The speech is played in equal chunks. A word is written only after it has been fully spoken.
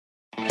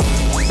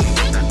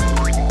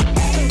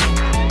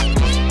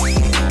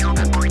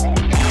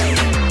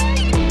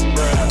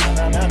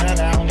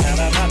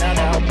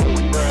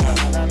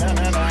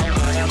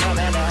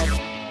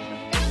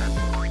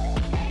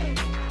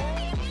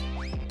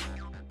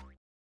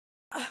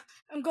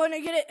I'm going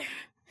to get it.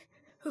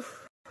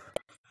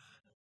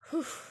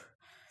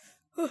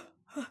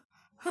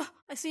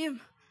 I see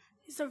him.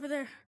 He's over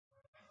there.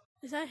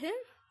 Is that him?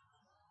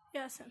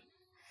 Yeah, it's him.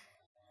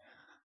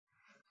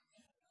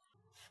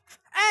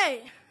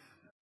 Hey!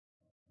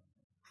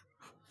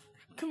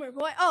 Come here,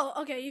 boy. Oh,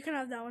 okay, you can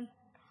have that one.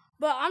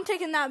 But I'm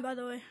taking that, by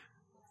the way.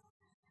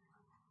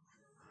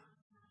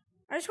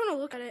 I just want to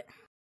look at it.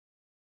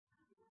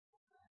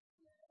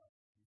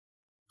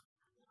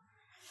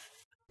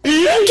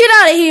 Get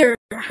out of here!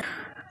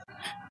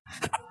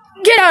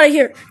 Get out of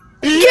here!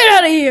 Get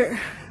out of here!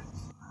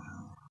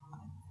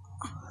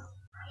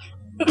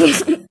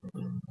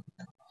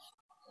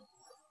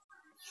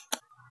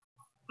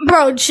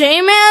 Bro,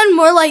 J-Man?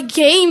 More like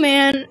gay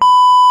man.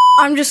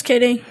 I'm just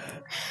kidding.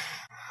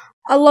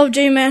 I love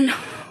J-Man.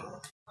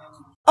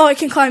 Oh, I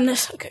can climb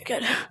this. Okay,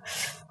 good.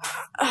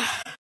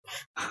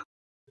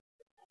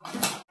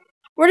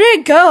 Where did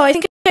it go? I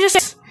think I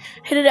just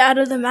hit it out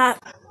of the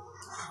map.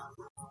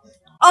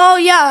 Oh,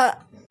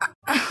 yeah.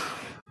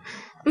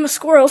 I'm a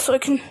squirrel, so I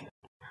can...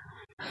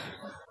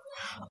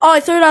 Oh, I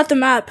threw it out the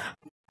map.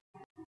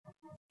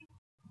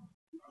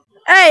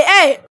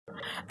 Hey,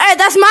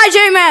 that's my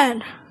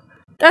J-Man.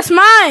 That's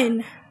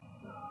mine.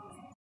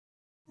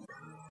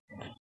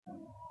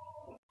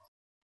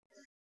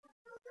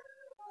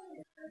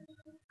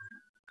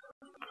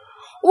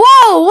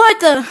 Whoa, what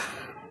the?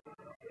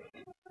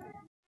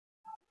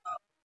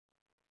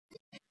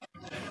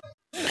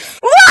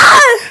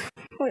 What?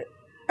 Wait,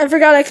 I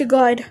forgot I could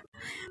glide.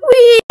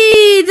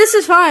 Whee! This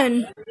is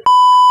fun.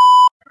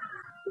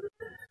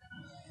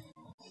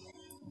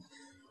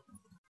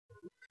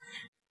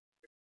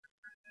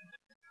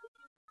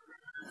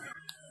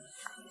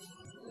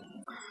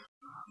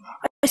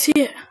 I see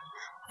it.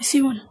 I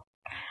see one.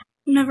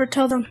 Never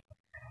tell them.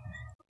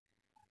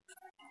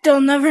 They'll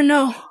never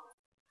know.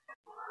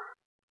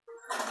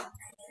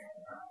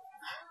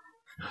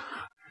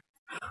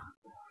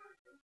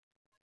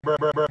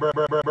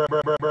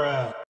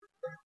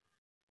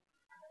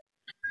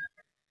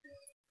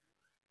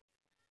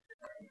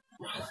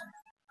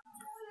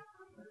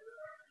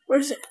 Where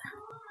is it? Did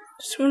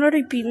someone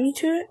already beat me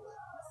to it?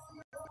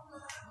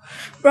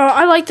 Bro,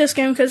 I like this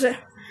game because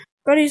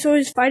everybody's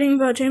always fighting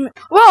about J-Man.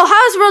 Whoa,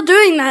 how is bro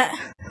doing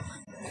that?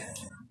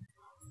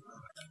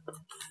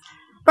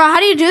 Bro, how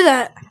do you do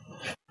that?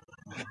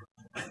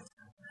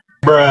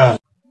 Bruh.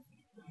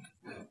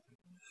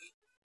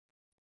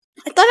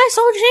 I thought I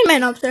saw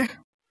J-Man up there.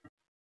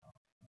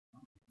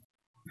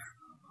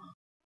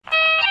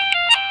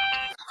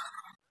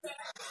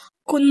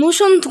 Bro, who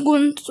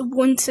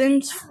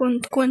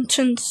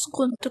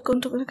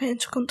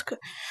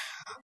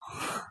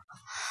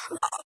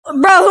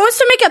wants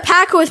to make a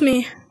pack with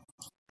me?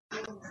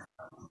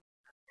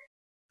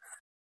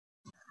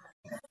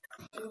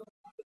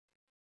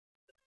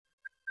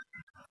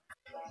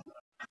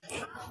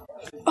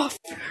 Oh.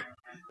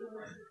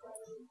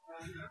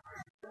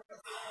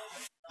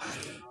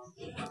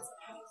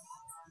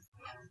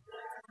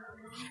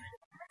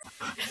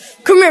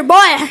 Come here,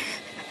 boy.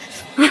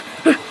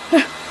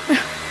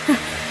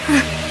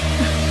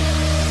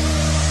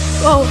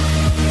 Whoa.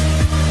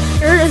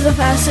 You're the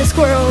fastest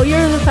squirrel.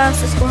 You're the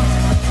fastest squirrel.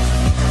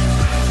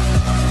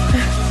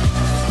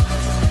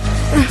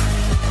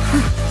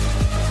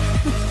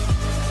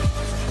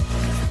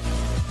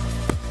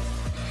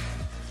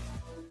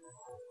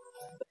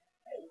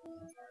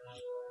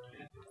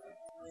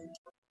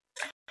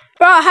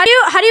 Bro, how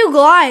do you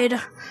glide?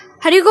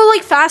 How do you go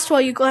like fast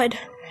while you glide?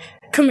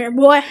 Come here,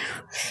 boy.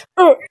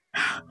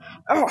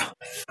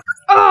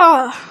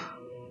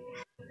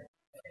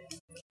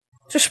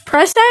 Just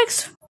press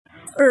X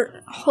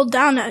or hold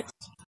down X.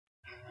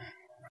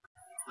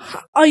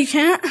 Oh, you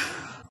can't?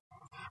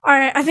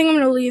 Alright, I think I'm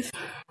gonna leave.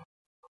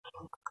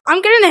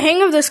 I'm getting the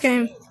hang of this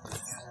game.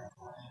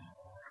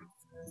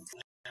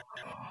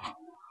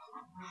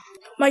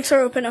 Mics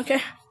are open,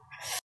 okay?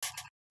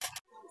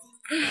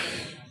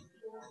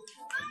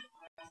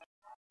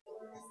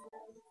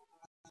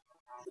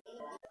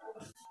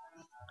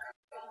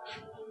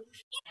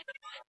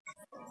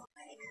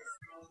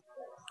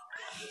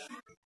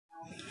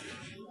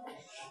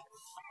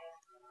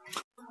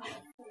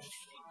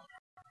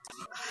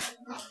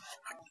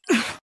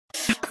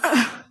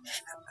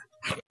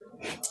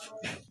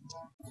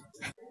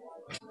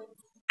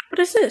 What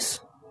is this?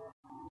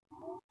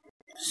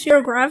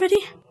 Zero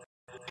gravity?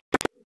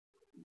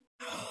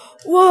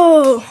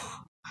 Whoa!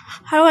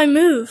 How do I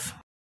move?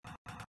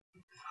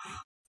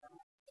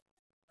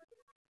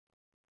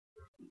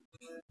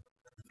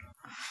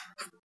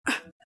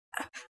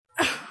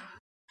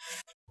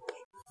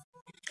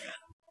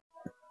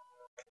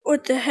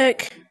 What the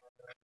heck?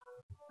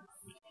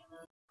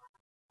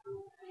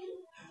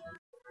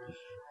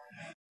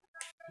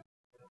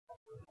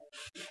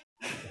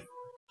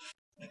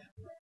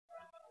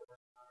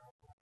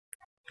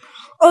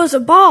 Oh, it's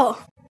a ball.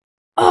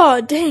 Oh,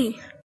 dang.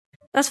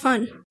 That's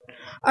fun.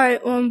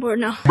 Alright, well, I'm bored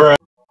now. Bruh.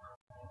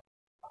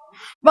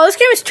 Bro, this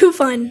game is too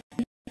fun.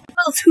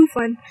 Oh, too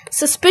fun.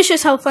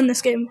 Suspicious how fun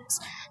this game is.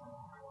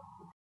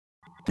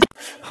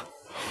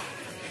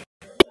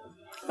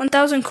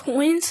 1,000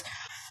 coins.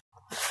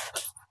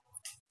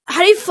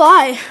 How do you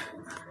fly?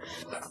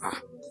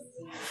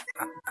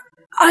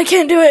 I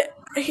can't do it.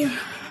 I can't.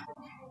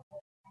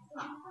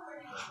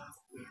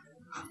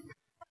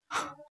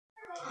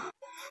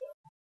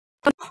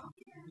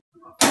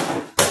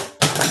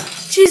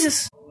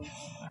 Jesus.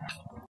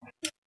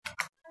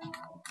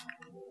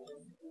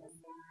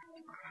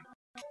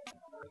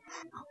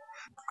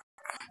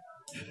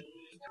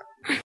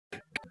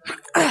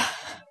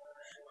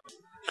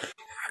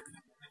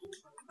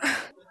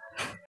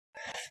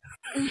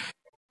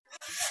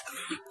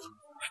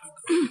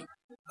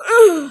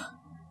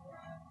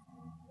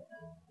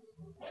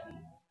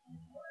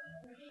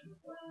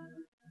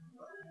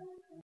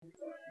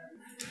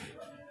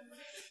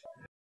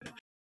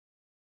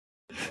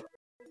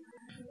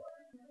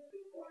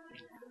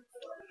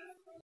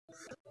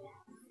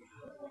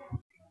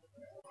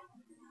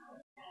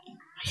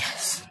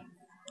 Yes.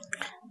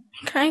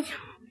 Okay. I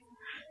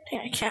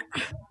think I can't.